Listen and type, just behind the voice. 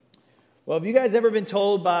Well, have you guys ever been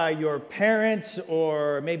told by your parents,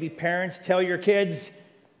 or maybe parents tell your kids,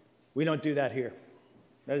 we don't do that here.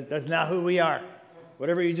 That's not who we are.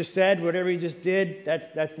 Whatever you just said, whatever you just did,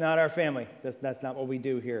 that's not our family. That's not what we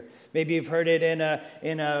do here. Maybe you've heard it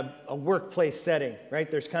in a workplace setting, right?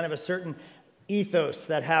 There's kind of a certain ethos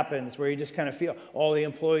that happens where you just kind of feel all the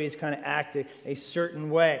employees kind of act a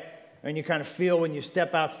certain way. And you kind of feel when you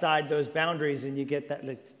step outside those boundaries and you get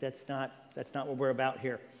that's not what we're about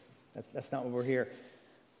here. That's not what we're here.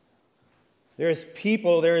 There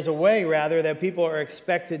is a way, rather, that people are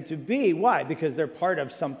expected to be. Why? Because they're part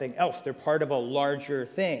of something else. They're part of a larger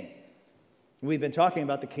thing. We've been talking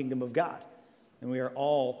about the kingdom of God. And we are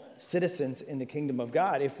all citizens in the kingdom of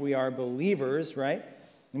God if we are believers, right?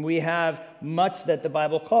 And we have much that the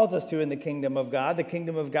Bible calls us to in the kingdom of God. The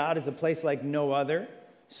kingdom of God is a place like no other,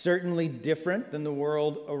 certainly different than the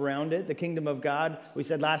world around it. The kingdom of God, we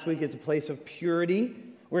said last week, is a place of purity.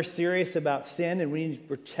 We're serious about sin, and we need to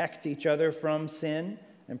protect each other from sin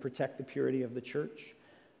and protect the purity of the church.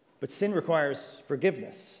 But sin requires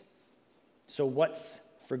forgiveness. So what's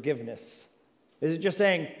forgiveness? Is it just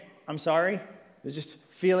saying, I'm sorry? Is it just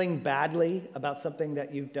feeling badly about something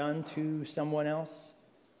that you've done to someone else?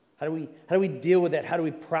 How do we deal with it? How do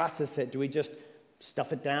we process it? Do we just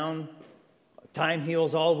stuff it down? Time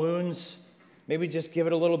heals all wounds. Maybe just give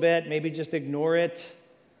it a little bit. Maybe just ignore it.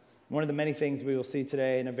 One of the many things we will see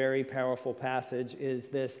today in a very powerful passage is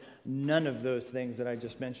this: none of those things that I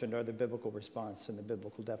just mentioned are the biblical response and the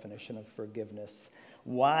biblical definition of forgiveness.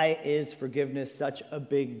 Why is forgiveness such a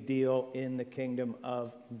big deal in the kingdom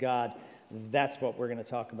of God? That's what we're going to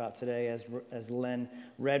talk about today as Len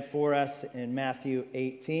read for us in Matthew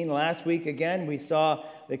 18. Last week, again, we saw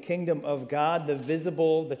the kingdom of God,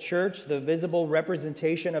 the church, the visible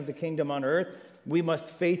representation of the kingdom on earth. We must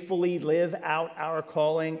faithfully live out our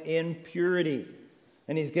calling in purity.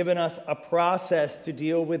 And he's given us a process to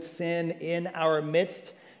deal with sin in our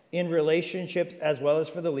midst, in relationships, as well as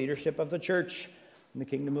for the leadership of the church. And the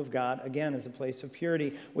kingdom of God, again, is a place of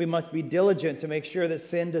purity. We must be diligent to make sure that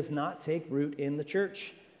sin does not take root in the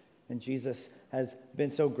church. And Jesus has been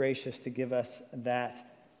so gracious to give us that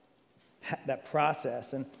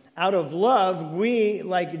process. And out of love, we,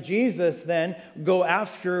 like Jesus, then go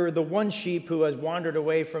after the one sheep who has wandered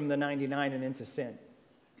away from the 99 and into sin.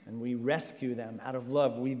 And we rescue them out of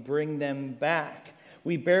love. We bring them back.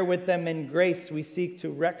 We bear with them in grace. We seek to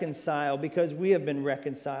reconcile because we have been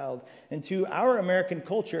reconciled. And to our American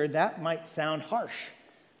culture, that might sound harsh,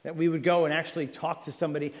 that we would go and actually talk to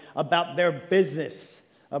somebody about their business,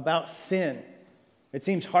 about sin. It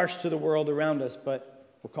seems harsh to the world around us, but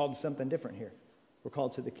we're called to something different here. We're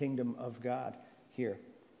called to the kingdom of God here.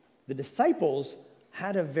 The disciples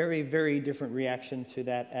had a very, very different reaction to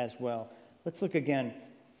that as well. Let's look again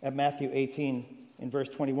at Matthew 18 in verse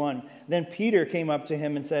 21. Then Peter came up to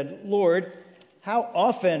him and said, Lord, how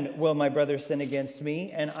often will my brother sin against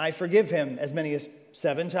me and I forgive him? As many as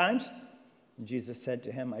 7 times? And Jesus said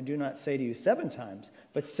to him, I do not say to you 7 times,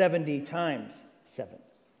 but 70 times 7.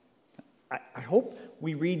 I hope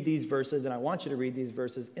we read these verses, and I want you to read these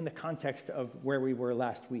verses in the context of where we were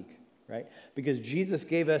last week, right? Because Jesus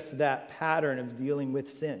gave us that pattern of dealing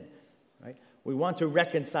with sin, right? We want to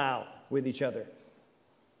reconcile with each other.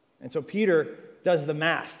 And so Peter does the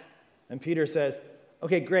math, and Peter says,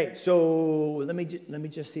 okay, great, so let me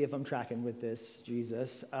just see if I'm tracking with this,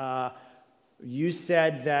 Jesus. You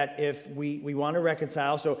said that if we want to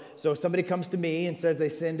reconcile, so somebody comes to me and says they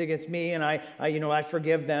sinned against me, and I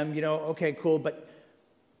forgive them, okay, cool, but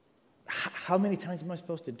how many times am I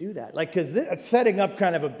supposed to do that? Because it's setting up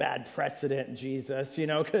kind of a bad precedent, Jesus,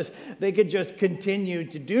 because they could just continue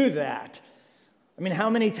to do that. I mean,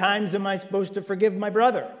 how many times am I supposed to forgive my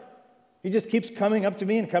brother? He just keeps coming up to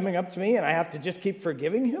me, and I have to just keep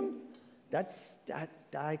forgiving him? That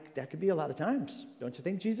could be a lot of times, don't you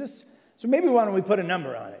think, Jesus? So maybe why don't we put a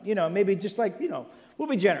number on it? Maybe just we'll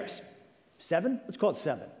be generous. 7? Let's call it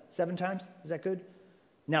 7. 7 times? Is that good?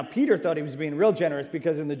 Now, Peter thought he was being real generous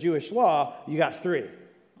because in the Jewish law, you got 3.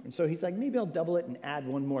 And so he's like, maybe I'll double it and add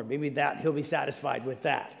 1 more. Maybe he'll be satisfied with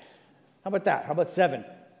that. How about that? How about 7?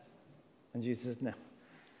 And Jesus says, no,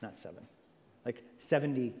 not 7.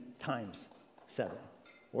 70 times 7.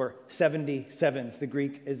 Or 77s. The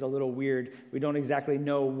Greek is a little weird. We don't exactly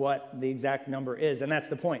know what the exact number is, and that's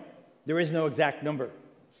the point. There is no exact number.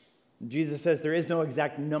 Jesus says there is no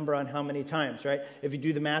exact number on how many times, right? If you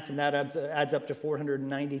do the math and that adds up to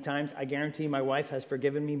 490 times, I guarantee my wife has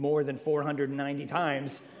forgiven me more than 490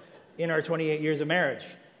 times in our 28 years of marriage,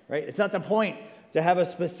 right? It's not the point to have a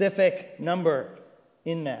specific number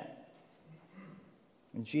in that.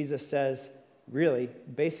 And Jesus says, really,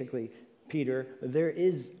 basically, Peter, there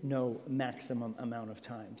is no maximum amount of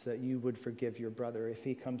times that you would forgive your brother if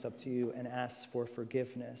he comes up to you and asks for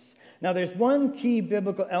forgiveness. Now, there's one key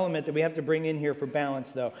biblical element that we have to bring in here for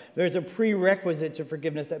balance, though. There's a prerequisite to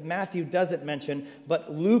forgiveness that Matthew doesn't mention,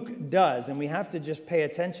 but Luke does, and we have to just pay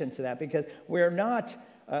attention to that because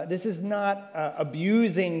this is not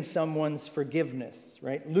abusing someone's forgiveness,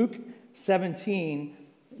 right? Luke 17,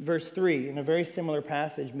 verse 3, in a very similar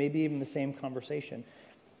passage, maybe even the same conversation.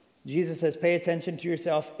 Jesus says, pay attention to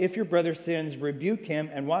yourself. If your brother sins, rebuke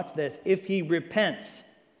him. And watch this. If he repents,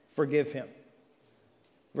 forgive him.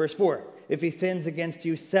 Verse 4, if he sins against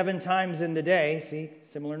you 7 times in the day, see,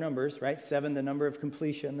 similar numbers, right? 7, the number of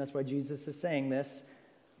completion. That's why Jesus is saying this.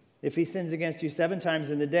 If he sins against you 7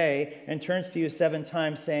 times in the day and turns to you 7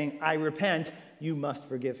 times saying, I repent, you must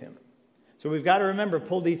forgive him. So we've got to remember,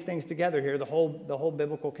 pull these things together here, the whole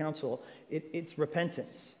biblical counsel. It's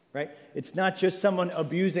repentance. Right? It's not just someone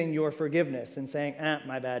abusing your forgiveness and saying,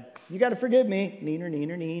 my bad. You got to forgive me.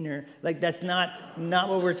 Neener. Like, that's not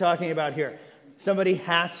what we're talking about here. Somebody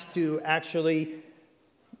has to actually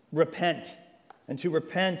repent. And to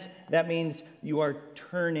repent, that means you are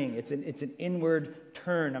turning. It's an inward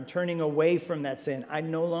turn. I'm turning away from that sin. I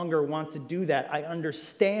no longer want to do that. I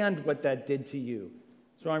understand what that did to you.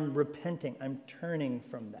 So I'm repenting. I'm turning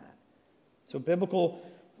from that. So biblical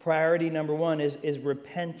priority number 1 is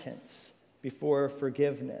repentance before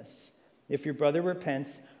forgiveness. If your brother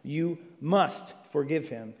repents, you must forgive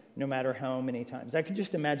him no matter how many times. I can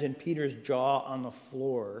just imagine Peter's jaw on the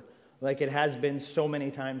floor like it has been so many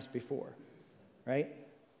times before, right?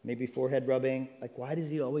 Maybe forehead rubbing. Like, why does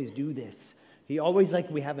he always do this? He always,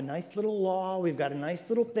 we have a nice little law, we've got a nice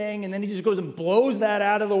little thing, and then he just goes and blows that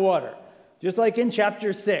out of the water. Just like in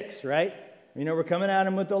chapter 6, right? We're coming at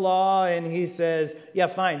him with the law, and he says, yeah,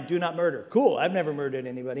 fine, do not murder. Cool, I've never murdered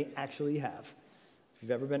anybody. Actually, you have. If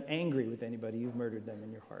you've ever been angry with anybody, you've murdered them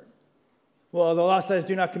in your heart. Well, the law says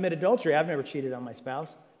do not commit adultery. I've never cheated on my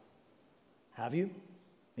spouse. Have you?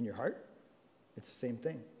 In your heart? It's the same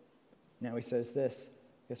thing. Now he says this.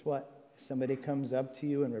 Guess what? If somebody comes up to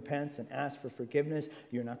you and repents and asks for forgiveness,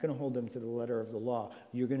 you're not going to hold them to the letter of the law.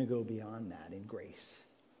 You're going to go beyond that in grace.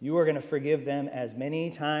 You are going to forgive them as many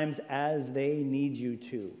times as they need you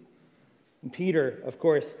to. And Peter, of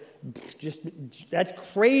course, that's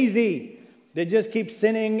crazy. They just keep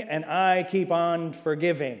sinning and I keep on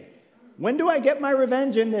forgiving. When do I get my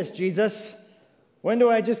revenge in this, Jesus? When do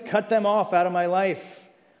I just cut them off out of my life?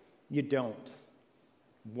 You don't.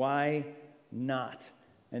 Why not?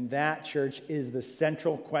 And that, church, is the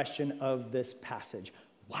central question of this passage.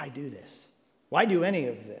 Why do this? Why do any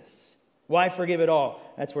of this? Why forgive it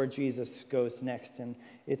all? That's where Jesus goes next. And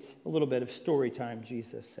it's a little bit of story time,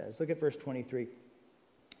 Jesus says. Look at verse 23.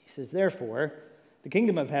 He says, therefore, the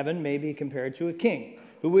kingdom of heaven may be compared to a king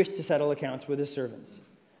who wished to settle accounts with his servants.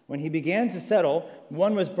 When he began to settle,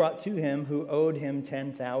 one was brought to him who owed him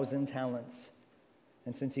 10,000 talents.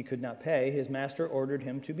 And since he could not pay, his master ordered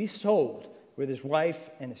him to be sold with his wife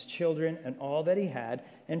and his children and all that he had,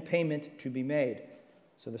 and payment to be made.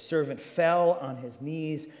 So the servant fell on his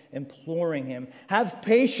knees, imploring him, have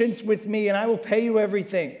patience with me, and I will pay you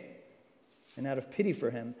everything. And out of pity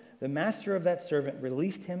for him, the master of that servant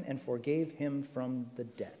released him and forgave him from the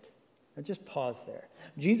debt. Now just pause there.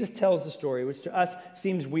 Jesus tells the story, which to us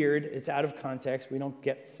seems weird. It's out of context. We don't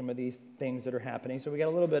get some of these things that are happening. So we got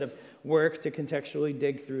a little bit of work to contextually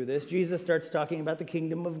dig through this. Jesus starts talking about the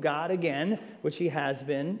kingdom of God again, which he has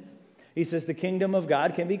been. He says the kingdom of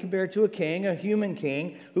God can be compared to a king, a human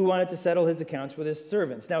king, who wanted to settle his accounts with his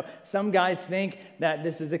servants. Now, some guys think that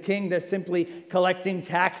this is a king that's simply collecting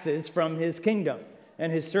taxes from his kingdom.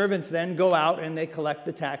 And his servants then go out and they collect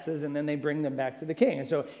the taxes and then they bring them back to the king. And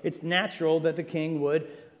so it's natural that the king would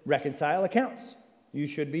reconcile accounts. You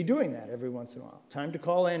should be doing that every once in a while. Time to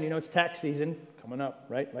call in, it's tax season coming up,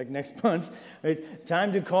 right? Like next month. It's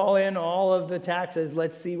time to call in all of the taxes.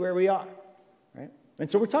 Let's see where we are, right? And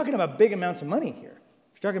so we're talking about big amounts of money here.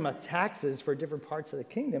 If you're talking about taxes for different parts of the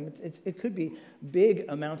kingdom, it could be big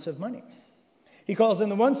amounts of money. He calls in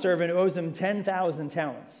the one servant who owes him 10,000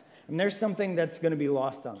 talents. And there's something that's going to be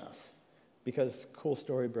lost on us. Because, cool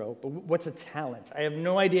story, bro, but what's a talent? I have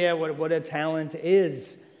no idea what a talent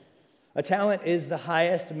is. A talent is the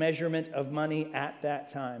highest measurement of money at that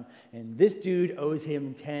time. And this dude owes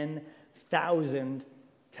him 10,000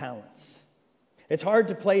 talents. It's hard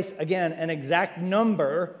to place, again, an exact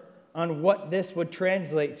number on what this would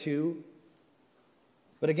translate to.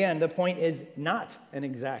 But again, the point is not an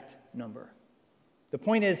exact number. The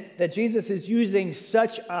point is that Jesus is using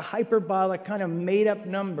such a hyperbolic kind of made-up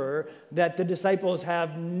number that the disciples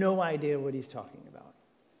have no idea what he's talking about.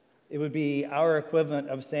 It would be our equivalent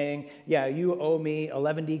of saying, yeah, you owe me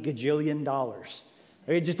 $11 gajillion.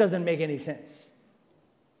 It just doesn't make any sense.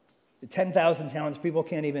 10,000 talents, people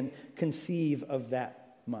can't even conceive of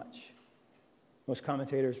that much. Most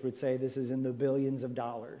commentators would say this is in the billions of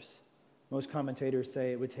dollars. Most commentators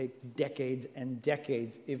say it would take decades and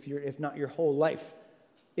decades, if not your whole life,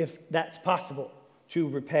 if that's possible, to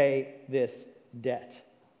repay this debt.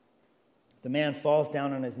 The man falls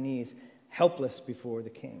down on his knees, helpless before the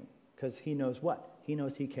king, because he knows what? He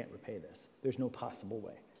knows he can't repay this. There's no possible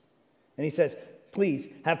way. And he says, please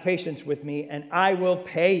have patience with me and I will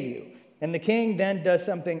pay you. And the king then does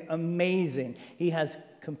something amazing. He has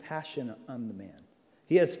compassion on the man.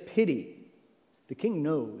 He has pity. The king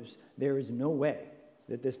knows there is no way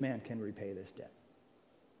that this man can repay this debt.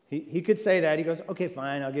 He could say that. He goes, okay,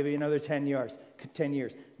 fine, I'll give you another 10 years. 10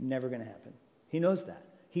 years. Never going to happen. He knows that.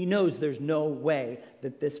 He knows there's no way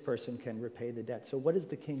that this person can repay the debt. So what does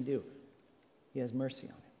the king do? He has mercy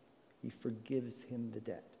on him. He forgives him the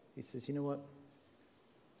debt. He says, you know what?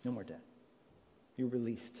 No more debt. You're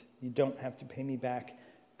released. You don't have to pay me back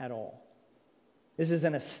at all. This is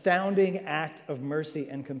an astounding act of mercy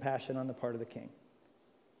and compassion on the part of the king.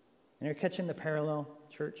 And you're catching the parallel,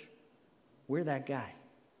 church? We're that guy.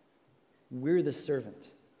 We're the servant.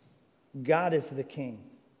 God is the king.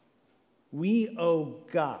 We owe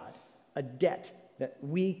God a debt that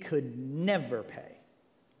we could never pay.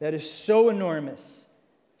 That is so enormous.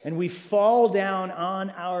 And we fall down on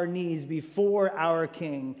our knees before our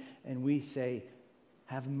king and we say,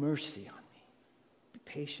 have mercy on me. Be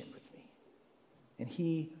patient with me. And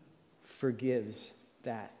he forgives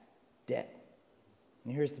that debt.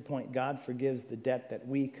 And here's the point. God forgives the debt that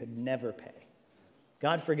we could never pay.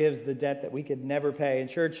 God forgives the debt that we could never pay. In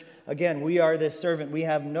church, again, we are this servant. We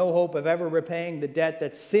have no hope of ever repaying the debt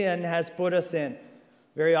that sin has put us in.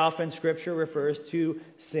 Very often, Scripture refers to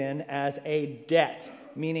sin as a debt,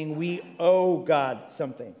 meaning we owe God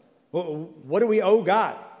something. What do we owe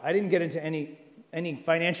God? I didn't get into any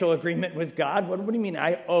financial agreement with God. What do you mean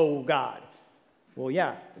I owe God? Well,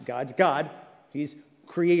 yeah, God's God. He's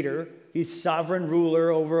creator. He's sovereign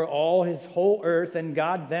ruler over all his whole earth, and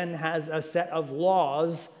God then has a set of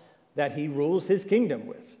laws that he rules his kingdom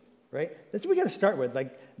with, right? That's what we got to start with.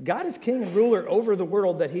 Like, God is king and ruler over the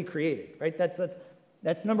world that he created, right?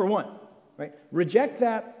 That's number one, right? Reject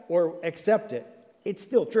that or accept it. It's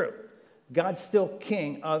still true. God's still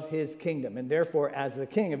king of his kingdom, and therefore, as the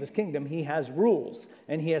king of his kingdom, he has rules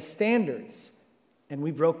and he has standards, and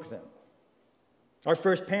we broke them. Our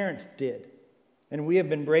first parents did. And we have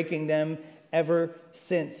been breaking them ever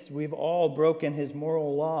since. We've all broken his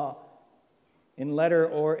moral law in letter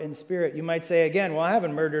or in spirit. You might say again, well, I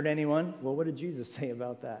haven't murdered anyone. Well, what did Jesus say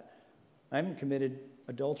about that? I haven't committed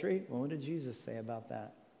adultery. Well, what did Jesus say about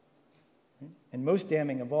that? And most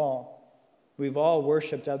damning of all, we've all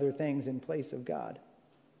worshiped other things in place of God.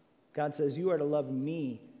 God says, you are to love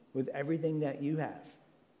me with everything that you have.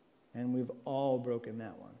 And we've all broken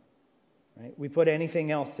that one. Right? We put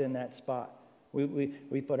anything else in that spot.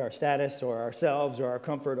 We put our status or ourselves or our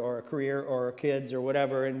comfort or our career or our kids or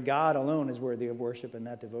whatever, and God alone is worthy of worship and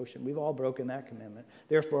that devotion. We've all broken that commandment.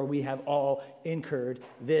 Therefore, we have all incurred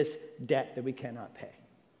this debt that we cannot pay.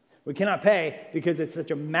 We cannot pay because it's such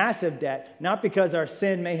a massive debt, not because our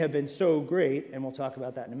sin may have been so great, and we'll talk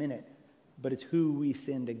about that in a minute, but it's who we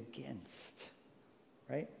sinned against,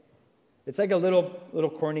 right? It's like a little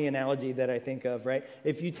corny analogy that I think of, right?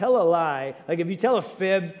 If you tell a lie, like if you tell a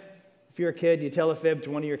fib, if you're a kid, you tell a fib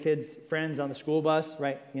to one of your kids' friends on the school bus,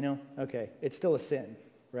 right? You know, okay, it's still a sin,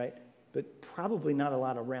 right? But probably not a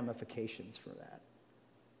lot of ramifications for that.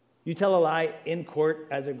 You tell a lie in court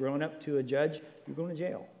as a grown-up to a judge, you're going to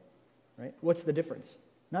jail, right? What's the difference?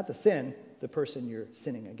 Not the sin, the person you're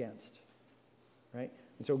sinning against, right?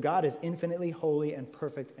 And so God is infinitely holy and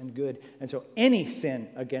perfect and good. And so any sin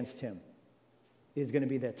against him is going to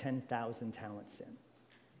be the 10,000 talent sin.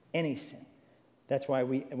 Any sin. That's why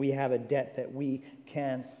we have a debt that we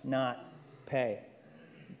cannot pay.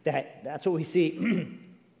 That's what we see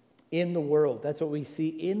in the world. That's what we see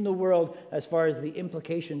in the world as far as the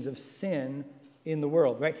implications of sin in the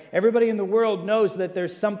world, right? Everybody in the world knows that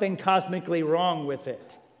there's something cosmically wrong with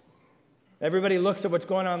it. Everybody looks at what's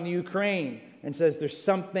going on in the Ukraine and says there's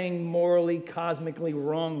something morally, cosmically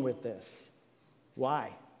wrong with this.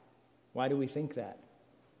 Why? Why do we think that?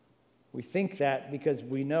 We think that because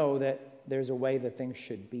we know that there's a way that things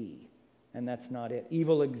should be, and that's not it.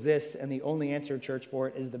 Evil exists, and the only answer, church, for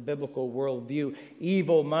it is the biblical worldview.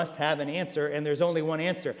 Evil must have an answer, and there's only one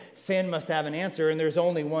answer. Sin must have an answer, and there's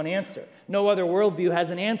only one answer. No other worldview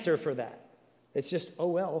has an answer for that. It's just, oh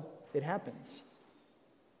well, it happens.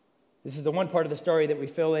 This is the one part of the story that we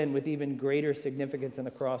fill in with even greater significance in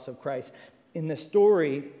the cross of Christ. In the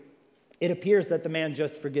story, it appears that the man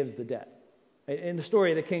just forgives the debt. In the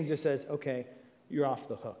story, the king just says, okay, you're off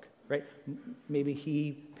the hook, right? Maybe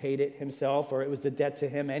he paid it himself, or it was the debt to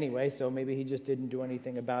him anyway, so maybe he just didn't do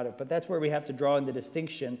anything about it. But that's where we have to draw in the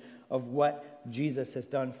distinction of what Jesus has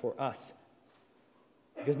done for us.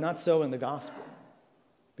 Because not so in the gospel.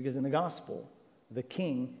 Because in the gospel, the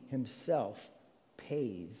king himself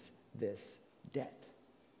pays this debt.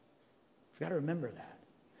 We've got to remember that.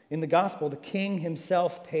 In the gospel, the king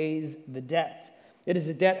himself pays the debt. It is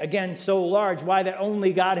a debt, again, so large, why that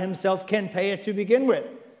only God himself can pay it to begin with.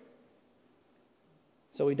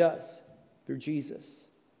 So he does, through Jesus.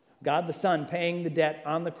 God the Son paying the debt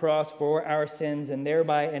on the cross for our sins and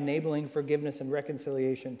thereby enabling forgiveness and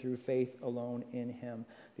reconciliation through faith alone in him.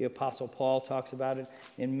 The Apostle Paul talks about it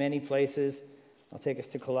in many places. I'll take us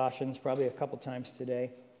to Colossians probably a couple times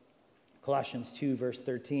today. Colossians 2, verse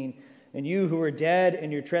 13. And you who were dead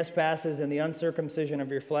in your trespasses and the uncircumcision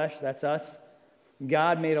of your flesh, that's us,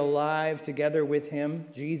 God made alive together with him,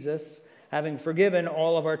 Jesus, having forgiven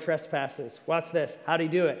all of our trespasses. Watch this. How did he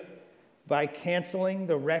do it? By canceling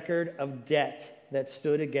the record of debt that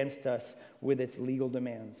stood against us with its legal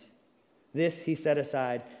demands. This he set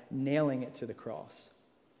aside, nailing it to the cross.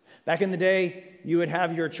 Back in the day, you would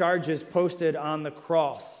have your charges posted on the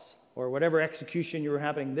cross or whatever execution you were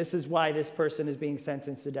having. This is why this person is being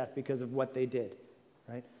sentenced to death, because of what they did,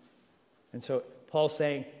 right? And so Paul's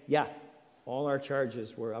saying, yeah, all our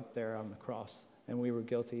charges were up there on the cross, and we were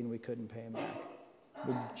guilty and we couldn't pay him back.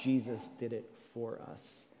 But Jesus did it for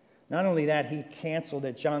us. Not only that, he canceled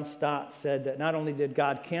it. John Stott said that not only did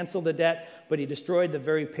God cancel the debt, but he destroyed the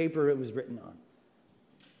very paper it was written on.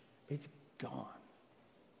 It's gone.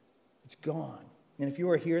 It's gone. And if you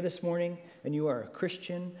are here this morning and you are a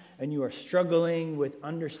Christian and you are struggling with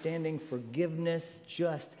understanding forgiveness,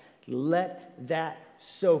 just let that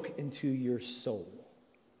soak into your soul.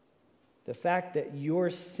 The fact that your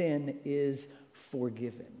sin is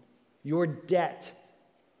forgiven, your debt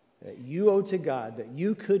that you owe to God that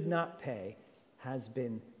you could not pay has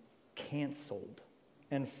been canceled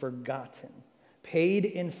and forgotten, paid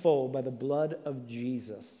in full by the blood of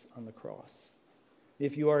Jesus on the cross.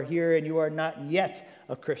 If you are here and you are not yet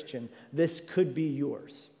a Christian, this could be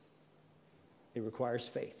yours. It requires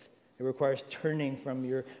faith. It requires turning from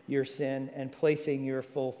your sin and placing your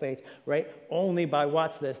full faith, right? Only by,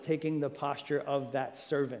 watch this, taking the posture of that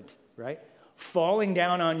servant, right? Falling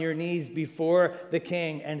down on your knees before the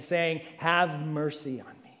king and saying, have mercy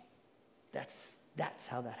on me. That's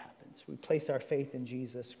how that happens. We place our faith in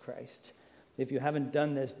Jesus Christ. If you haven't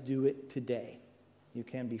done this, do it today. You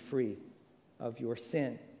can be free of your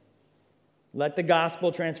sin. Let the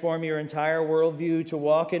gospel transform your entire worldview to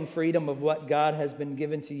walk in freedom of what God has been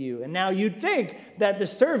given to you. And now you'd think that the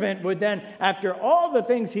servant would then, after all the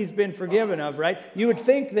things he's been forgiven of, right? You would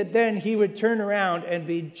think that then he would turn around and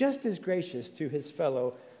be just as gracious to his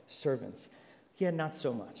fellow servants. Yeah, not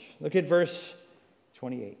so much. Look at verse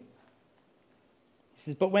 28. He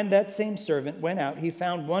says, but when that same servant went out, he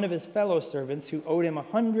found one of his fellow servants who owed him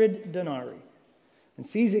 100 denarii. And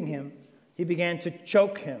seizing him, he began to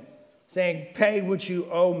choke him, saying, pay what you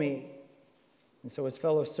owe me. And so his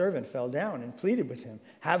fellow servant fell down and pleaded with him,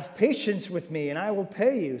 have patience with me and I will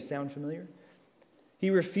pay you. Sound familiar? He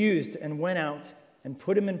refused and went out and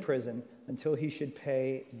put him in prison until he should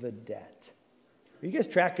pay the debt. Are you guys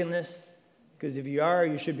tracking this? Because if you are,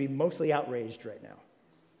 you should be mostly outraged right now.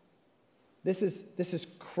 This is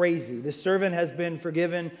crazy. This servant has been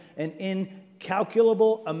forgiven an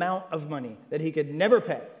incalculable amount of money that he could never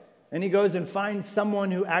pay. And he goes and finds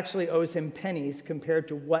someone who actually owes him pennies compared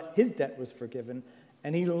to what his debt was forgiven.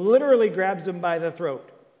 And he literally grabs him by the throat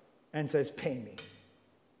and says, pay me.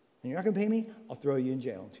 And you're not going to pay me? I'll throw you in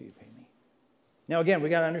jail until you pay me. Now, again, we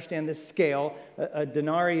got to understand this scale. A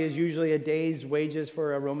denarii is usually a day's wages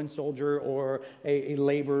for a Roman soldier or a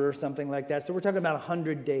laborer or something like that. So we're talking about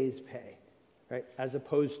 100 days' pay, right? As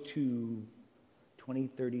opposed to 20,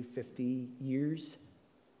 30, 50 years'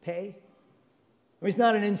 pay. I mean, it's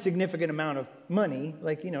not an insignificant amount of money.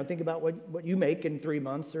 Like, think about what you make in 3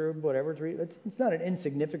 months or whatever. It's not an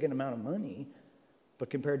insignificant amount of money.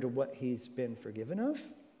 But compared to what he's been forgiven of?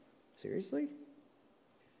 Seriously?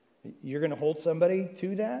 You're going to hold somebody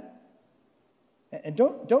to that? And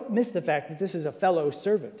don't miss the fact that this is a fellow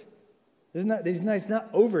servant. He's not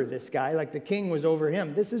over this guy like the king was over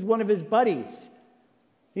him. This is one of his buddies.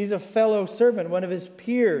 He's a fellow servant, one of his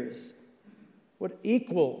peers. What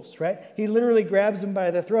equals, right? He literally grabs him by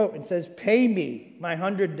the throat and says, pay me my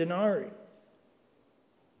 100 denarii.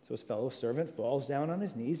 So his fellow servant falls down on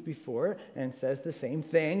his knees before and says the same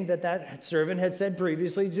thing that servant had said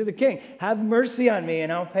previously to the king. Have mercy on me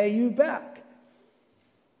and I'll pay you back.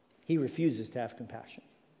 He refuses to have compassion.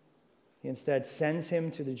 He instead sends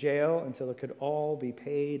him to the jail until it could all be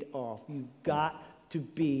paid off. You've got to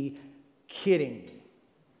be kidding me.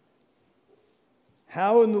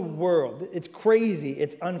 How in the world? It's crazy,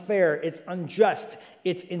 it's unfair, it's unjust,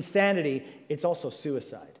 it's insanity, it's also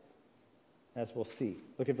suicide, as we'll see.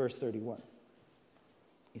 Look at verse 31.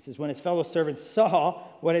 He says, when his fellow servants saw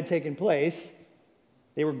what had taken place,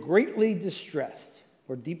 they were greatly distressed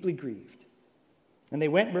or deeply grieved. And they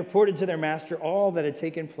went and reported to their master all that had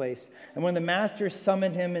taken place. And when the master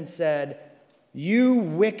summoned him and said, you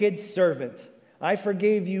wicked servant, I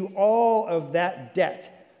forgave you all of that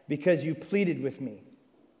debt because you pleaded with me.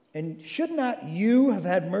 And should not you have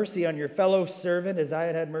had mercy on your fellow servant as I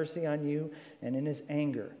had had mercy on you? And in his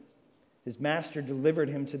anger, his master delivered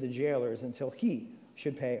him to the jailers until he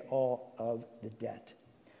should pay all of the debt.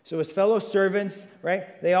 So his fellow servants,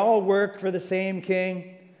 right, they all work for the same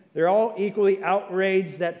king. They're all equally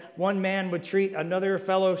outraged that one man would treat another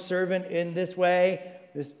fellow servant in this way.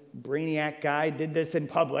 This brainiac guy did this in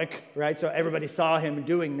public, right? So everybody saw him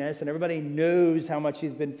doing this, and everybody knows how much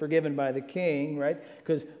he's been forgiven by the king, right?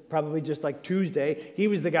 Because probably just like Tuesday, he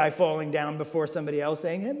was the guy falling down before somebody else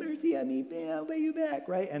saying, have mercy on me, I'll pay you back,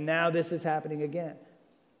 right? And now this is happening again.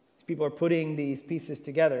 People are putting these pieces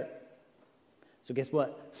together. So guess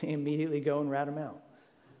what? They immediately go and rat him out.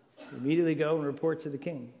 They immediately go and report to the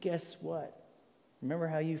king. Guess what? Remember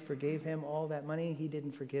how you forgave him all that money? He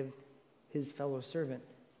didn't forgive his fellow servant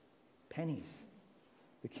pennies.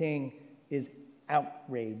 The king is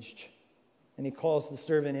outraged. And he calls the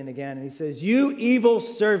servant in again and he says, you evil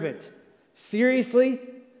servant, seriously?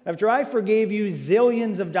 After I forgave you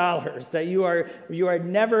zillions of dollars that you are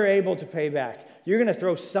never able to pay back, you're going to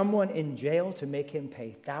throw someone in jail to make him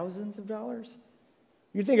pay thousands of dollars?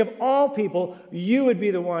 You think of all people, you would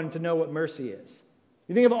be the one to know what mercy is.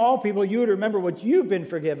 You think of all people, you would remember what you've been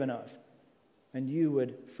forgiven of. And you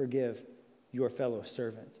would forgive your fellow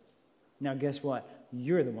servant. Now guess what?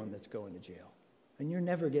 You're the one that's going to jail. And you're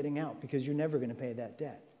never getting out because you're never going to pay that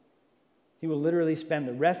debt. He will literally spend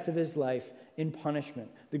the rest of his life in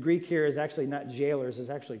punishment. The Greek here is actually not jailers, it's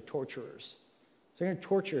actually torturers. So they're going to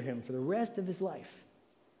torture him for the rest of his life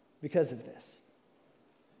because of this.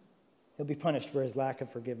 He'll be punished for his lack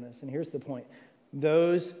of forgiveness. And here's the point.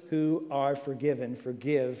 Those who are forgiven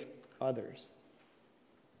forgive others.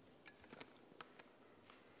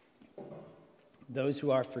 Those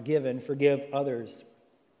who are forgiven forgive others.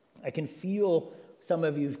 I can feel some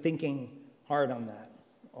of you thinking hard on that.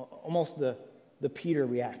 Almost the Peter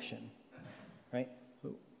reaction, right?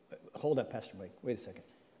 Hold up, Pastor Mike. Wait a second.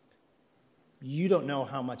 You don't know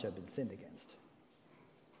how much I've been sinned against.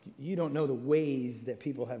 You don't know the ways that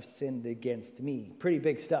people have sinned against me. Pretty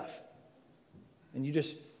big stuff. And you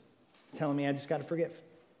just telling me I just got to forgive.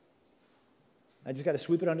 I just got to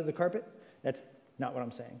sweep it under the carpet? That's not what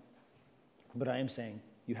I'm saying. But I am saying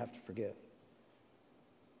you have to forgive.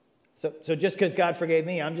 So just because God forgave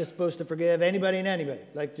me, I'm just supposed to forgive anybody and anybody.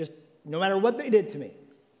 Like just no matter what they did to me.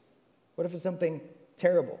 What if it's something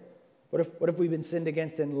terrible? What if we've been sinned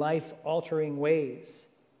against in life-altering ways?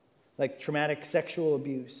 Like traumatic sexual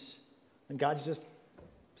abuse. And God just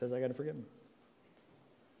says, I got to forgive him.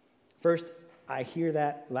 First, I hear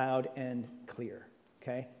that loud and clear,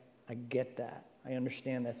 okay? I get that. I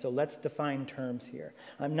understand that. So let's define terms here.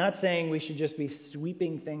 I'm not saying we should just be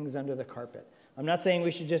sweeping things under the carpet. I'm not saying we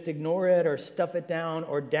should just ignore it or stuff it down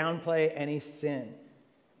or downplay any sin.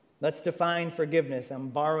 Let's define forgiveness. I'm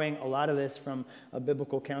borrowing a lot of this from a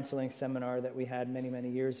biblical counseling seminar that we had many, many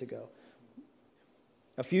years ago.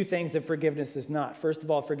 A few things that forgiveness is not. First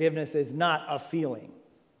of all, forgiveness is not a feeling.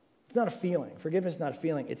 It's not a feeling. Forgiveness is not a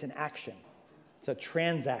feeling. It's an action. It's a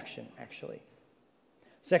transaction, actually.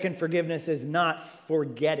 Second, forgiveness is not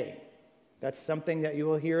forgetting. That's something that you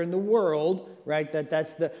will hear in the world, right?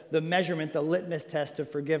 That's the measurement, the litmus test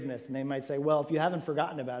of forgiveness. And they might say, well, if you haven't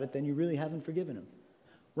forgotten about it, then you really haven't forgiven him.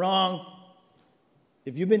 Wrong.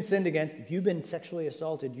 If you've been sinned against, if you've been sexually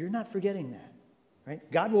assaulted, you're not forgetting that,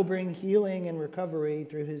 right? God will bring healing and recovery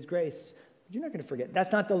through his grace. But you're not going to forget.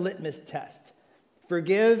 That's not the litmus test.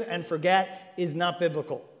 Forgive and forget is not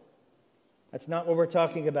biblical. That's not what we're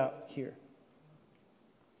talking about here.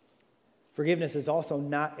 Forgiveness is also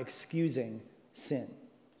not excusing sin.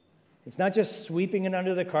 It's not just sweeping it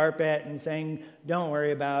under the carpet and saying, don't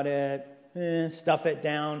worry about it, stuff it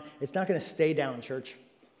down. It's not going to stay down, church.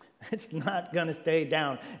 It's not going to stay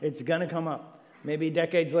down. It's going to come up. Maybe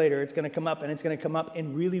decades later, it's going to come up, and it's going to come up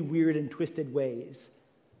in really weird and twisted ways.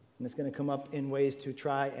 And it's going to come up in ways to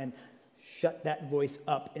try and shut that voice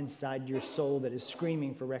up inside your soul that is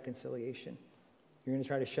screaming for reconciliation. You're going to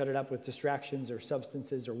try to shut it up with distractions or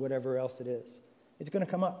substances or whatever else it is. It's going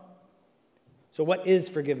to come up. So what is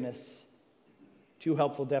forgiveness? Two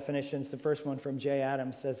helpful definitions. The first one from Jay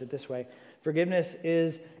Adams says it this way. Forgiveness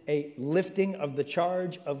is a lifting of the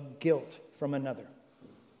charge of guilt from another.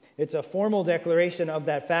 It's a formal declaration of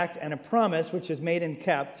that fact and a promise which is made and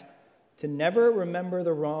kept to never remember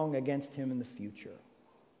the wrong against him in the future.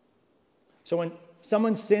 So when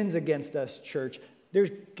someone sins against us, church,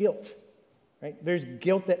 there's guilt, right? There's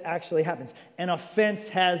guilt that actually happens. An offense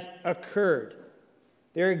has occurred.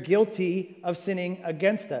 They're guilty of sinning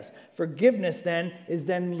against us. Forgiveness, then, is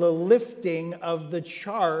then the lifting of the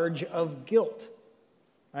charge of guilt.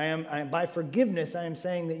 By forgiveness, I am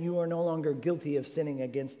saying that you are no longer guilty of sinning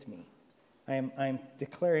against me. I am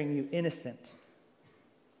declaring you innocent.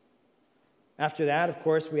 After that, of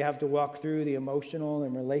course, we have to walk through the emotional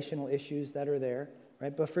and relational issues that are there,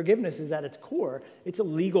 right? But forgiveness is at its core, it's a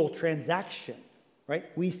legal transaction, right?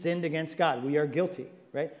 We sinned against God. We are guilty,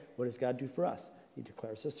 right? What does God do for us? He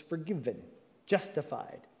declares us forgiven,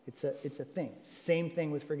 justified. It's a thing. Same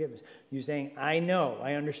thing with forgiveness. You saying, I know,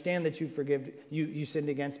 I understand that you sinned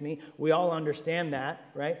against me. We all understand that,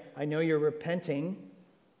 right? I know you're repenting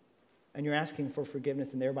and you're asking for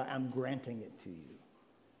forgiveness, and thereby I'm granting it to you.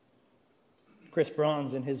 Chris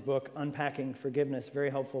Bronze, in his book, Unpacking Forgiveness, very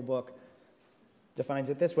helpful book, defines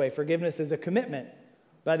it this way. Forgiveness is a commitment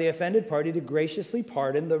by the offended party to graciously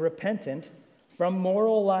pardon the repentant from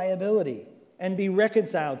moral liability and be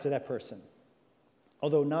reconciled to that person,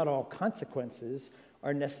 although not all consequences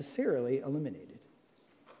are necessarily eliminated,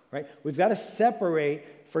 right? We've got to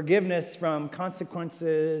separate forgiveness from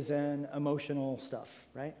consequences and emotional stuff,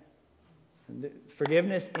 right?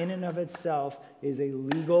 Forgiveness in and of itself is a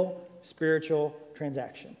legal, spiritual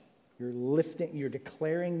transaction. You're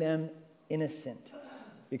declaring them innocent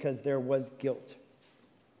because there was guilt.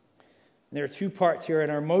 There are two parts here. In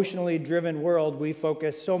our emotionally driven world, we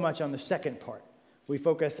focus so much on the second part. We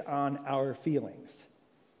focus on our feelings.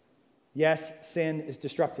 Yes, sin is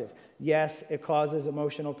destructive. Yes, it causes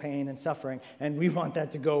emotional pain and suffering, and we want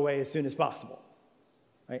that to go away as soon as possible,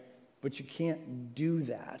 right? But you can't do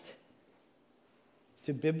that.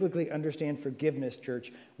 To biblically understand forgiveness,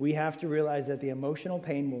 church, we have to realize that the emotional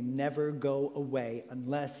pain will never go away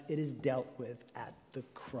unless it is dealt with at the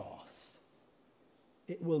cross.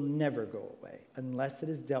 It will never go away unless it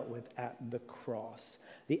is dealt with at the cross.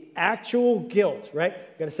 The actual guilt, right?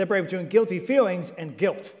 You've got to separate between guilty feelings and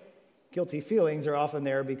guilt. Guilty feelings are often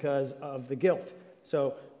there because of the guilt.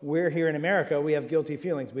 So we're here in America, we have guilty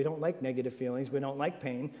feelings. We don't like negative feelings. We don't like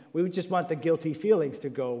pain. We just want the guilty feelings to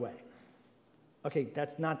go away. Okay,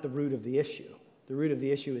 that's not the root of the issue. The root of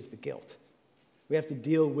the issue is the guilt. We have to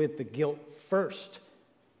deal with the guilt first.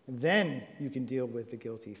 Then you can deal with the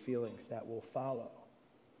guilty feelings that will follow.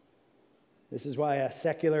 This is why a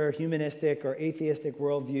secular, humanistic, or atheistic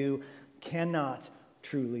worldview cannot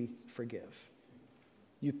truly forgive.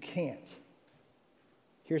 You can't.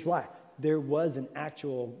 Here's why. There was an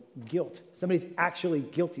actual guilt. Somebody's actually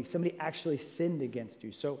guilty. Somebody actually sinned against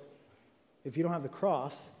you. So if you don't have the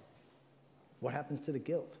cross, what happens to the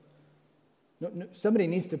guilt? No, somebody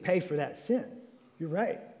needs to pay for that sin. You're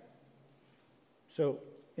right. So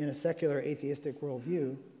in a secular, atheistic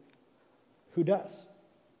worldview, who does?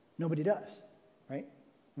 Nobody does, right?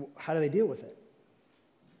 How do they deal with it?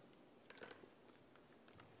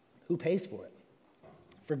 Who pays for it?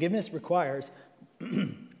 Forgiveness requires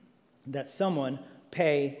that someone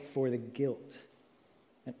pay for the guilt.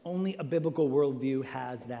 And only a biblical worldview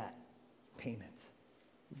has that payment.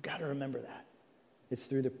 You've got to remember that. It's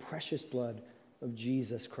through the precious blood of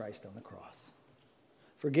Jesus Christ on the cross.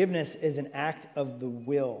 Forgiveness is an act of the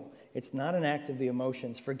will. It's not an act of the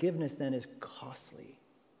emotions. Forgiveness then is costly.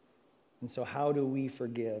 And so how do we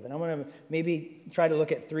forgive? And I want to maybe try to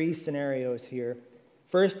look at three scenarios here.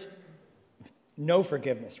 First, no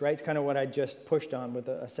forgiveness, right? It's kind of what I just pushed on with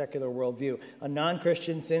a secular worldview. A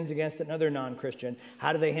non-Christian sins against another non-Christian.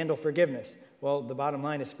 How do they handle forgiveness? Well, the bottom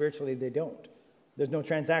line is spiritually they don't. There's no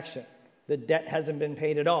transaction. The debt hasn't been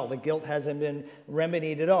paid at all. The guilt hasn't been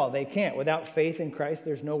remedied at all. They can't. Without faith in Christ,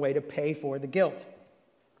 there's no way to pay for the guilt.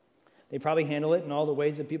 They probably handle it in all the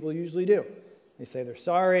ways that people usually do. They say they're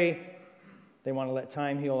sorry. They want to let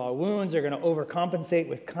time heal all wounds. They're going to overcompensate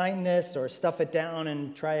with kindness or stuff it down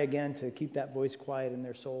and try again to keep that voice quiet in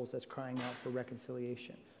their souls that's crying out for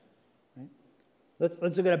reconciliation. Right?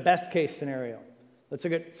 Let's look at a best case scenario. Let's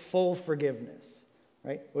look at full forgiveness.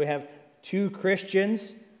 Right? We have two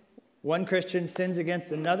Christians. One Christian sins against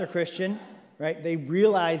another Christian. right? They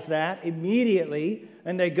realize that immediately,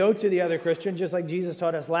 and they go to the other Christian, just like Jesus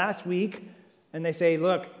taught us last week, and they say,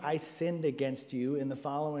 look, I sinned against you in the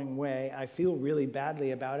following way. I feel really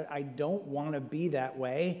badly about it. I don't want to be that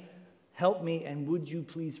way. Help me, and would you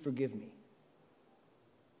please forgive me?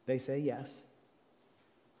 They say yes.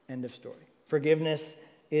 End of story. Forgiveness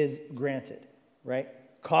is granted, right?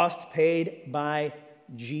 Cost paid by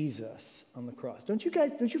Jesus on the cross. Don't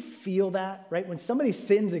you feel that, right? When somebody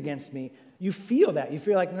sins against me, you feel that. You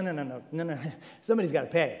feel like, no. Somebody's got to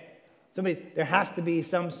pay. There has to be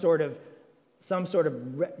some sort of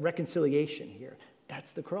reconciliation here.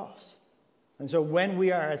 That's the cross. And so when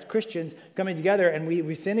we are, as Christians, coming together and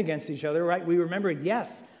we sin against each other, right, we remember,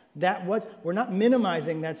 yes, we're not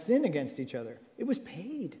minimizing that sin against each other. It was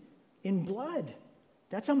paid in blood.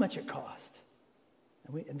 That's how much it cost.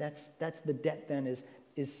 And that's the debt then is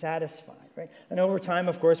satisfied, right? And over time,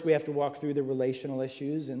 of course, we have to walk through the relational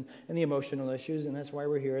issues and the emotional issues, and that's why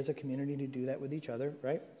we're here as a community to do that with each other,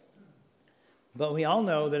 right? But we all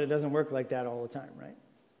know that it doesn't work like that all the time, right?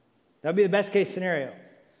 That would be the best case scenario.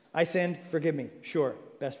 I sinned, forgive me. Sure,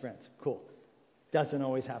 best friends, cool. Doesn't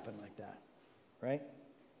always happen like that, right?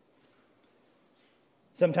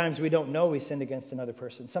 Sometimes we don't know we sinned against another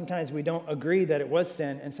person. Sometimes we don't agree that it was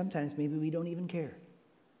sin, and sometimes maybe we don't even care.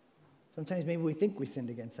 Sometimes maybe we think we sinned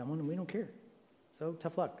against someone and we don't care. So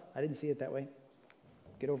tough luck. I didn't see it that way.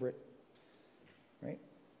 Get over it, right?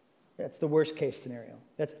 That's the worst case scenario.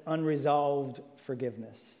 That's unresolved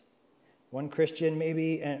forgiveness. One Christian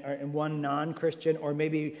maybe, and one non-Christian, or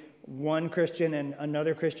maybe one Christian and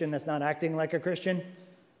another Christian that's not acting like a Christian.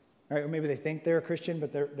 Right? Or maybe they think they're a Christian,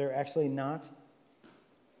 but they're actually not.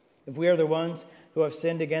 If we are the ones who have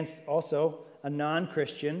sinned against also a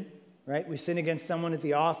non-Christian, right? We sin against someone at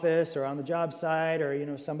the office or on the job site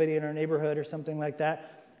or, somebody in our neighborhood or something like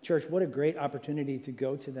that. Church, what a great opportunity to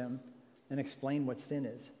go to them and explain what sin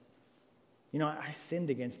is. I sinned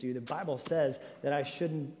against you. The Bible says that I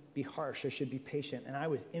shouldn't be harsh. I should be patient. And I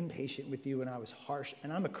was impatient with you and I was harsh.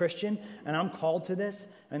 And I'm a Christian and I'm called to this.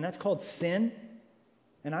 And that's called sin.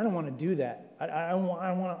 And I don't want to do that. I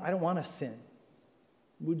don't want to sin.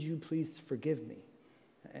 Would you please forgive me?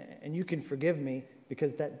 And you can forgive me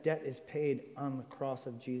because that debt is paid on the cross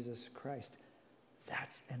of Jesus Christ.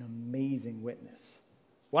 That's an amazing witness.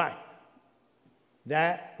 Why?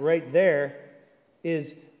 That right there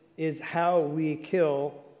is how we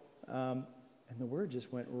kill, and the word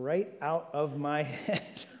just went right out of my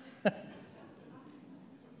head.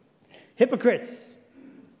 Hypocrites.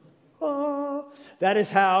 Oh, that is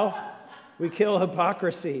how we kill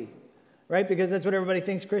hypocrisy, right? Because that's what everybody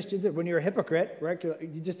thinks Christians are. When you're a hypocrite, right?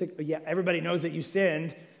 You just think, yeah, everybody knows that you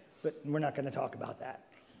sinned, but we're not going to talk about that.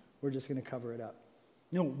 We're just going to cover it up.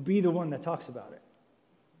 No, be the one that talks about it.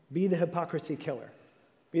 Be the hypocrisy killer.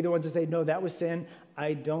 Be the ones that say, no, that was sin.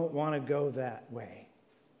 I don't want to go that way.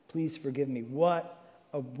 Please forgive me. What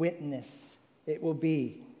a witness it will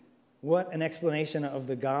be. What an explanation of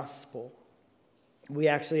the gospel. We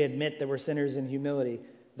actually admit that we're sinners in humility.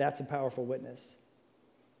 That's a powerful witness.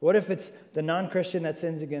 What if it's the non-Christian that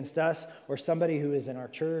sins against us, or somebody who is in our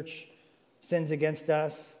church sins against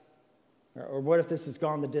us? Or what if this has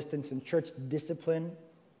gone the distance in church discipline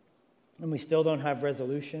and we still don't have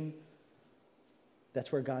resolution?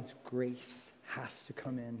 That's where God's grace has to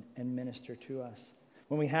come in and minister to us.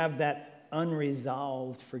 When we have that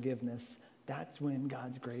unresolved forgiveness, that's when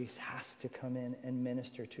God's grace has to come in and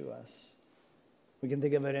minister to us. We can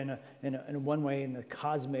think of it in one way, in the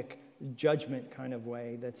cosmic judgment kind of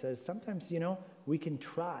way that says sometimes, we can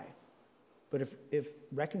try. But if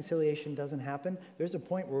reconciliation doesn't happen, there's a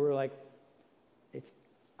point where we're like,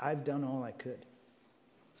 I've done all I could.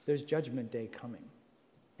 There's judgment day coming.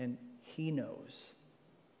 And he knows.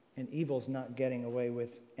 And evil's not getting away with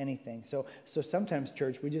anything. So sometimes,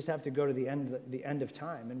 church, we just have to go to the end of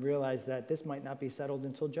time and realize that this might not be settled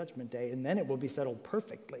until judgment day, and then it will be settled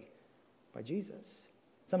perfectly by Jesus.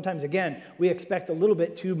 Sometimes, again, we expect a little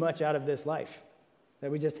bit too much out of this life,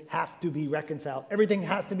 that we just have to be reconciled. Everything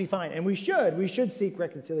has to be fine, and we should seek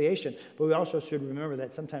reconciliation, but we also should remember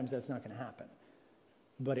that sometimes that's not going to happen.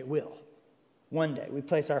 But it will. One day, we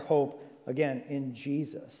place our hope, again, in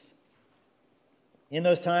Jesus. In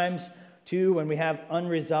those times, too, when we have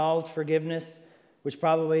unresolved forgiveness, which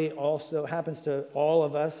probably also happens to all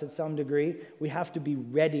of us at some degree, we have to be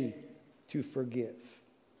ready to forgive.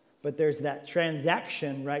 But there's that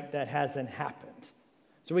transaction, right, that hasn't happened.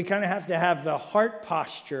 So we kind of have to have the heart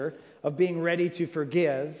posture of being ready to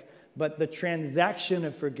forgive, but the transaction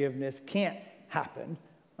of forgiveness can't happen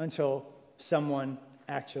until someone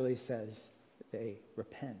actually says they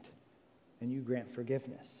repent and you grant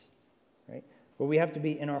forgiveness, right? But we have to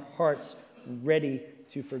be in our hearts ready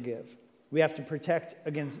to forgive. We have to protect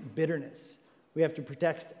against bitterness. We have to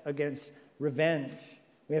protect against revenge.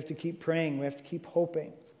 We have to keep praying. We have to keep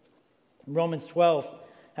hoping. Romans 12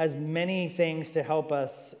 has many things to help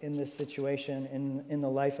us in this situation, in the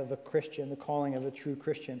life of a Christian, the calling of a true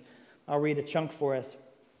Christian. I'll read a chunk for us.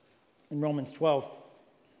 In Romans 12,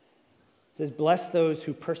 it says, "Bless those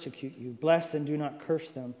who persecute you. Bless and do not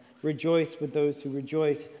curse them. Rejoice with those who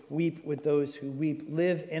rejoice. Weep with those who weep.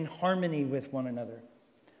 Live in harmony with one another.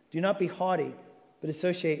 Do not be haughty, but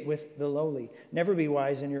associate with the lowly. Never be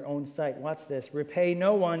wise in your own sight." Watch this. "Repay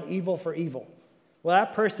no one evil for evil." Well,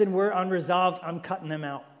 that person, we're unresolved, I'm cutting them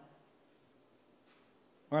out.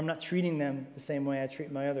 Or I'm not treating them the same way I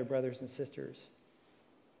treat my other brothers and sisters.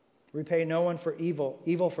 "Repay no one for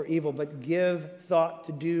evil for evil, but give thought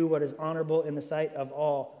to do what is honorable in the sight of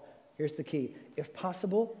all." Here's the key. "If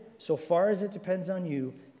possible, so far as it depends on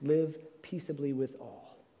you, live peaceably with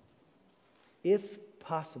all." If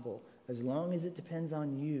possible, as long as it depends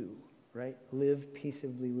on you, right? Live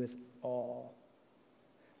peaceably with all.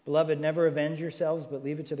 "Beloved, never avenge yourselves, but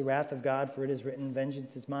leave it to the wrath of God, for it is written,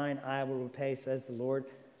 'Vengeance is mine, I will repay, says the Lord.'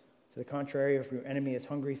 To the contrary, if your enemy is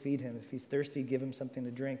hungry, feed him. If he's thirsty, give him something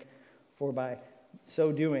to drink. For by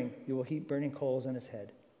so doing, you will heap burning coals on his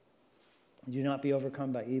head. Do not be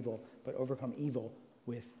overcome by evil, but overcome evil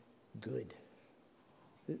with good."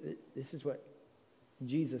 This is what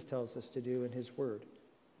Jesus tells us to do in his word.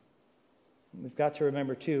 We've got to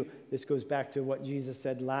remember, too, this goes back to what Jesus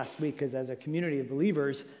said last week, because as a community of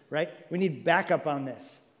believers, right, we need backup on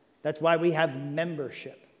this. That's why we have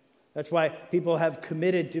membership. That's why people have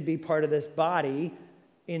committed to be part of this body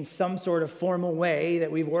in some sort of formal way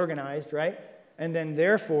that we've organized, right? And then,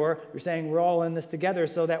 therefore, you're saying we're all in this together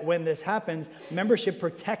so that when this happens, membership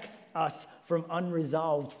protects us from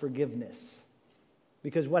unresolved forgiveness.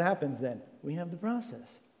 Because what happens then? We have the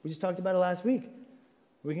process. We just talked about it last week.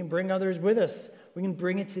 We can bring others with us. We can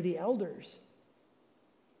bring it to the elders.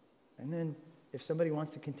 And then if somebody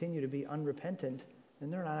wants to continue to be unrepentant,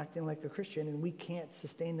 then they're not acting like a Christian, and we can't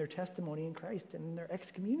sustain their testimony in Christ, and they're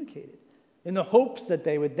excommunicated in the hopes that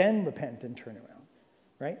they would then repent and turn around,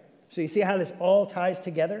 right? So you see how this all ties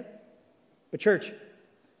together? But church,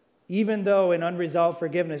 even though in unresolved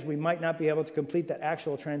forgiveness we might not be able to complete that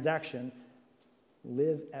actual transaction,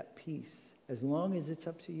 live at peace as long as it's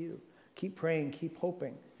up to you. Keep praying, keep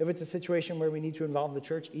hoping. If it's a situation where we need to involve the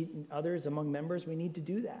church, and others among members, we need to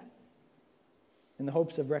do that in the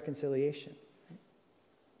hopes of reconciliation.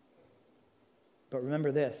 But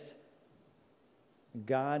remember this,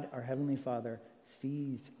 God, our Heavenly Father,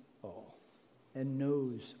 sees all and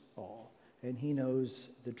knows all, and he knows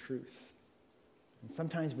the truth. And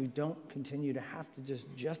sometimes we don't continue to have to just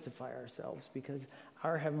justify ourselves, because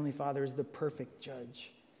our Heavenly Father is the perfect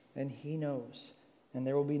judge, and he knows. And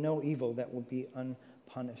there will be no evil that will be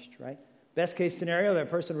unpunished, right? Best case scenario, that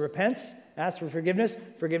person repents, asks for forgiveness,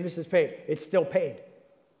 forgiveness is paid. It's still paid.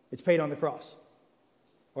 It's paid on the cross.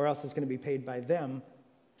 Or else it's going to be paid by them,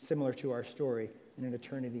 similar to our story, in an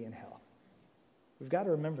eternity in hell. We've got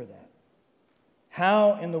to remember that.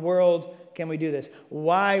 How in the world can we do this?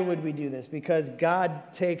 Why would we do this? Because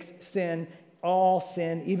God takes sin, all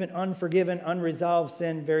sin, even unforgiven, unresolved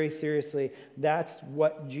sin, very seriously. That's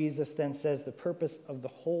what Jesus then says the purpose of the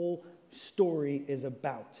whole story is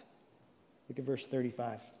about. Look at verse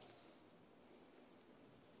 35.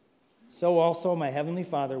 "So also my heavenly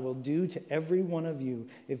Father will do to every one of you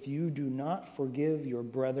if you do not forgive your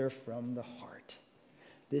brother from the heart."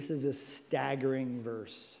 This is a staggering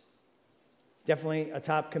verse. Definitely a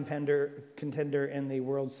top contender in the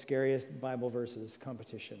world's scariest Bible verses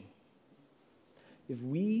competition. If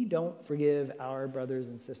we don't forgive our brothers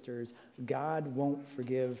and sisters, God won't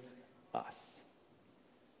forgive us.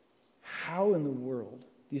 How in the world?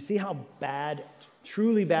 Do you see how bad,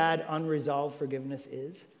 truly bad, unresolved forgiveness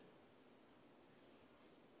is?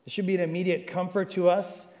 It should be an immediate comfort to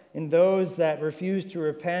us. In those that refuse to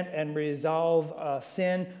repent and resolve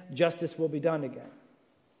sin, justice will be done again.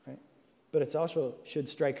 Right? But it also should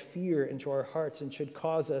strike fear into our hearts and should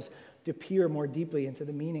cause us to peer more deeply into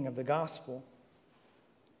the meaning of the gospel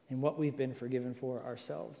and what we've been forgiven for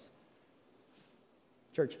ourselves.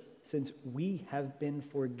 Church, since we have been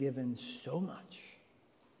forgiven so much,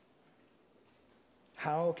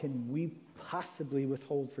 how can we possibly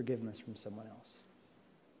withhold forgiveness from someone else?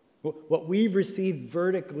 What we've received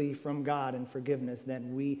vertically from God in forgiveness,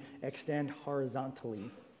 then we extend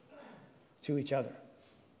horizontally to each other.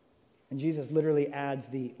 And Jesus literally adds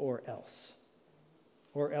the "or else."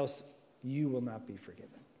 Or else you will not be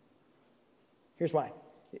forgiven. Here's why.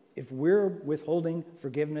 If we're withholding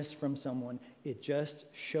forgiveness from someone, it just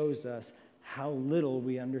shows us how little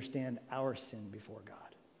we understand our sin before God.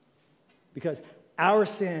 Because our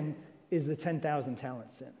sin is the 10,000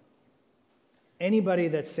 talent sin. Anybody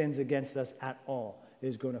that sins against us at all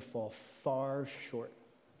is going to fall far short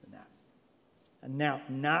than that. And now,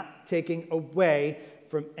 not taking away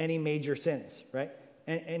from any major sins, right?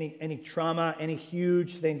 Any trauma, any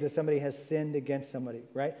huge things that somebody has sinned against somebody,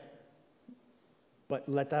 right? But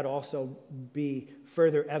let that also be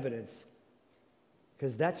further evidence,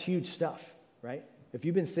 because that's huge stuff, right? If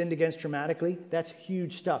you've been sinned against traumatically, that's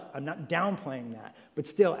huge stuff. I'm not downplaying that. But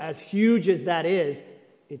still, as huge as that is,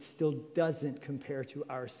 it still doesn't compare to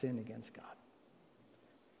our sin against God.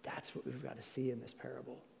 That's what we've got to see in this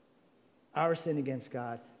parable. Our sin against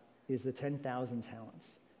God is the 10,000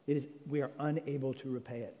 talents. We are unable to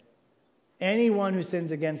repay it. Anyone who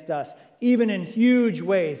sins against us, even in huge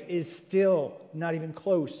ways, is still not even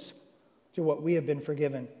close to what we have been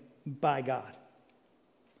forgiven by God.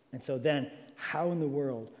 And so then, how in the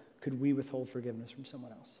world could we withhold forgiveness from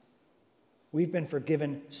someone else? We've been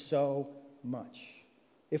forgiven so much.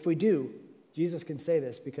 If we do, Jesus can say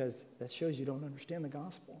this because that shows you don't understand the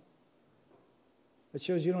gospel. It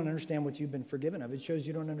shows you don't understand what you've been forgiven of. It shows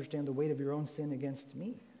you don't understand the weight of your own sin against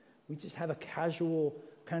me. We just have a casual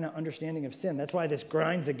kind of understanding of sin. That's why this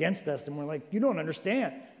grinds against us, and we're like, you don't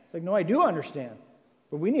understand. It's like, no, I do understand.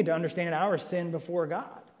 But we need to understand our sin before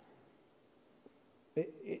God.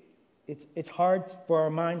 It's hard for our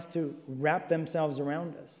minds to wrap themselves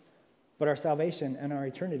around us, but our salvation and our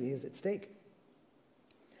eternity is at stake.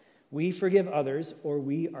 We forgive others, or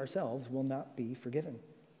we ourselves will not be forgiven.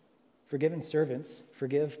 Forgiven servants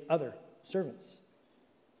forgive other servants.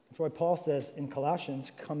 That's why Paul says in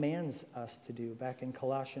Colossians, commands us to do, back in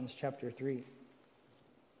Colossians chapter 3.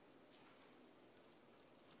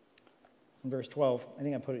 In verse 12, I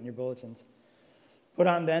think I put it in your bulletins. Put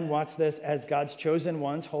on then, watch this, as God's chosen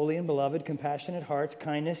ones, holy and beloved, compassionate hearts,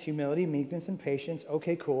 kindness, humility, meekness, and patience.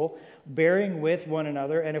 Okay, cool. Bearing with one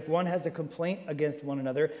another, and if one has a complaint against one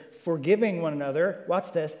another, forgiving one another,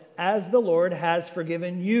 watch this, as the Lord has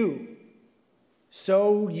forgiven you,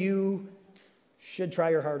 so you should try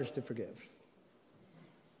your hardest to forgive.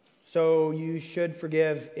 So you should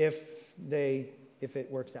forgive if it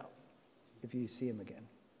works out, if you see him again.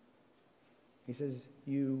 He says,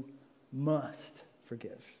 you must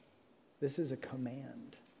forgive. This is a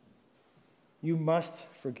command. You must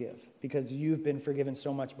forgive because you've been forgiven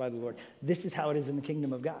so much by the Lord. This is how it is in the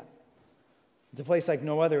kingdom of God. It's a place like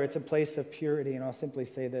no other. It's a place of purity, and I'll simply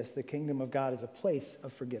say this. The kingdom of God is a place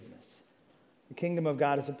of forgiveness. The kingdom of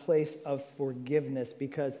God is a place of forgiveness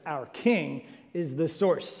because our King is the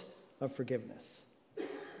source of forgiveness.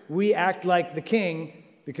 We act like the King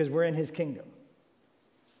because we're in his kingdom,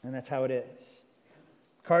 and that's how it is.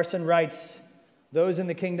 Carson writes, those in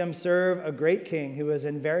the kingdom serve a great king who has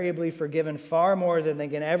invariably forgiven far more than they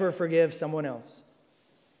can ever forgive someone else.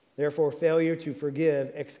 Therefore, failure to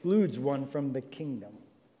forgive excludes one from the kingdom,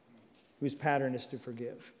 whose pattern is to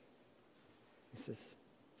forgive. He says,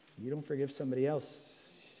 you don't forgive somebody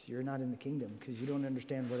else, you're not in the kingdom because you don't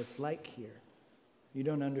understand what it's like here. You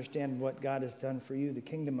don't understand what God has done for you. The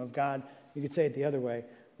kingdom of God, you could say it the other way,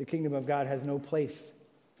 the kingdom of God has no place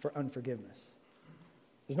for unforgiveness.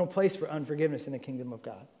 There's no place for unforgiveness in the kingdom of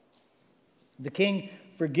God. The king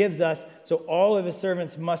forgives us, so all of his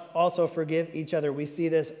servants must also forgive each other. We see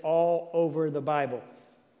this all over the Bible.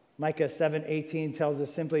 Micah 7:18 tells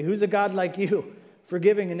us simply, who's a God like you,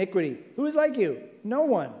 forgiving iniquity? Who is like you? No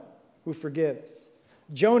one who forgives.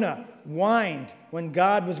 Jonah whined when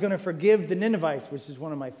God was going to forgive the Ninevites, which is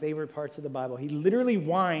one of my favorite parts of the Bible. He literally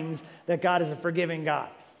whines that God is a forgiving God.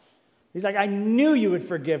 He's like, I knew you would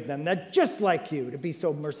forgive them. They're just like you to be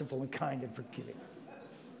so merciful and kind and forgiving.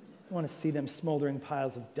 I want to see them smoldering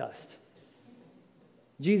piles of dust.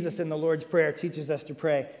 Jesus in the Lord's Prayer teaches us to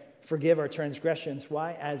pray, forgive our transgressions.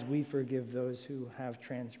 Why? As we forgive those who have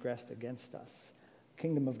transgressed against us. The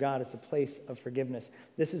kingdom of God is a place of forgiveness.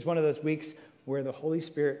 This is one of those weeks where the Holy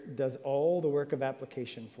Spirit does all the work of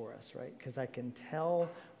application for us, right? Because I can tell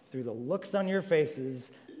through the looks on your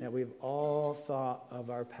faces that we've all thought of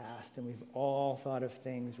our past, and we've all thought of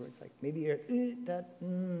things where it's like, maybe you're,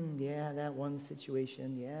 that one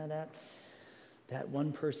situation, that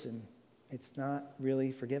one person, it's not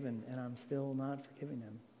really forgiven, and I'm still not forgiving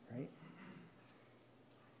them, right?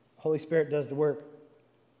 Holy Spirit does the work.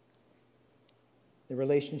 The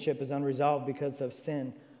relationship is unresolved because of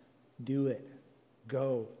sin. Do it.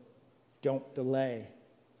 Go. Don't delay.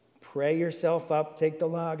 Pray yourself up. Take the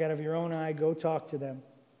log out of your own eye. Go talk to them.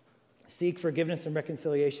 Seek forgiveness and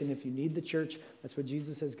reconciliation if you need the church. That's what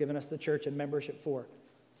Jesus has given us the church and membership for.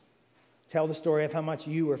 Tell the story of how much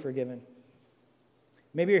you were forgiven.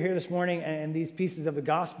 Maybe you're here this morning and these pieces of the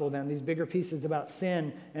gospel, then, these bigger pieces about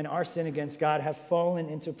sin and our sin against God have fallen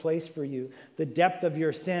into place for you. The depth of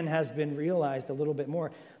your sin has been realized a little bit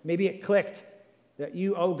more. Maybe it clicked that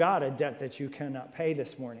you owe God a debt that you cannot pay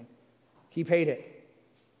this morning. He paid it.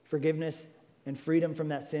 Forgiveness and freedom from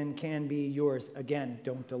that sin can be yours. Again,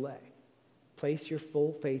 don't delay. Place your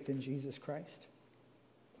full faith in Jesus Christ.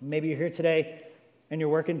 Maybe you're here today and you're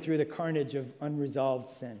working through the carnage of unresolved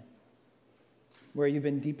sin, where you've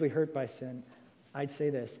been deeply hurt by sin. I'd say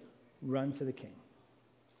this: run to the King.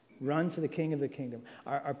 Run to the King of the kingdom,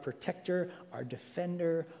 our protector, our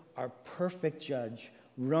defender, our perfect judge.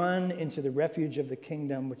 Run into the refuge of the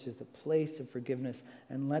kingdom, which is the place of forgiveness,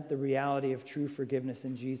 and let the reality of true forgiveness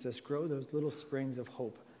in Jesus grow those little springs of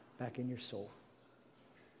hope back in your soul.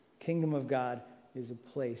 Kingdom of God is a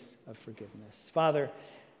place of forgiveness. Father,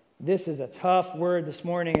 this is a tough word this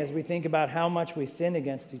morning as we think about how much we sin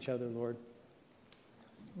against each other, Lord.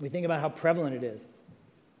 We think about how prevalent it is.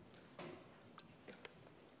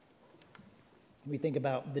 We think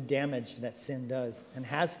about the damage that sin does and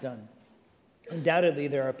has done. Undoubtedly,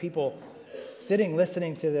 there are people sitting,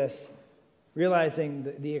 listening to this,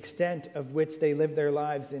 realizing the extent of which they live their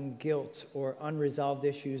lives in guilt or unresolved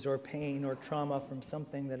issues or pain or trauma from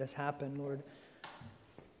something that has happened. Lord,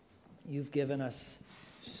 you've given us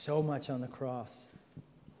so much on the cross.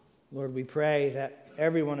 Lord, we pray that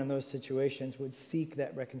everyone in those situations would seek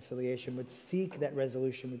that reconciliation, would seek that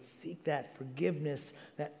resolution, would seek that forgiveness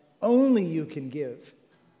that only you can give.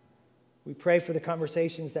 We pray for the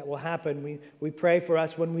conversations that will happen. We pray for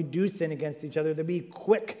us when we do sin against each other to be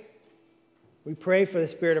quick. We pray for the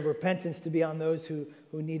spirit of repentance to be on those who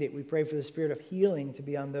need it. We pray for the spirit of healing to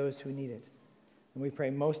be on those who need it. And we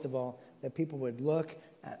pray most of all that people would look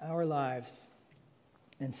at our lives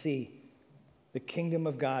and see the kingdom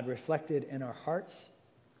of God reflected in our hearts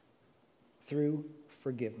through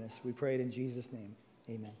forgiveness. We pray it in Jesus' name.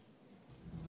 Amen.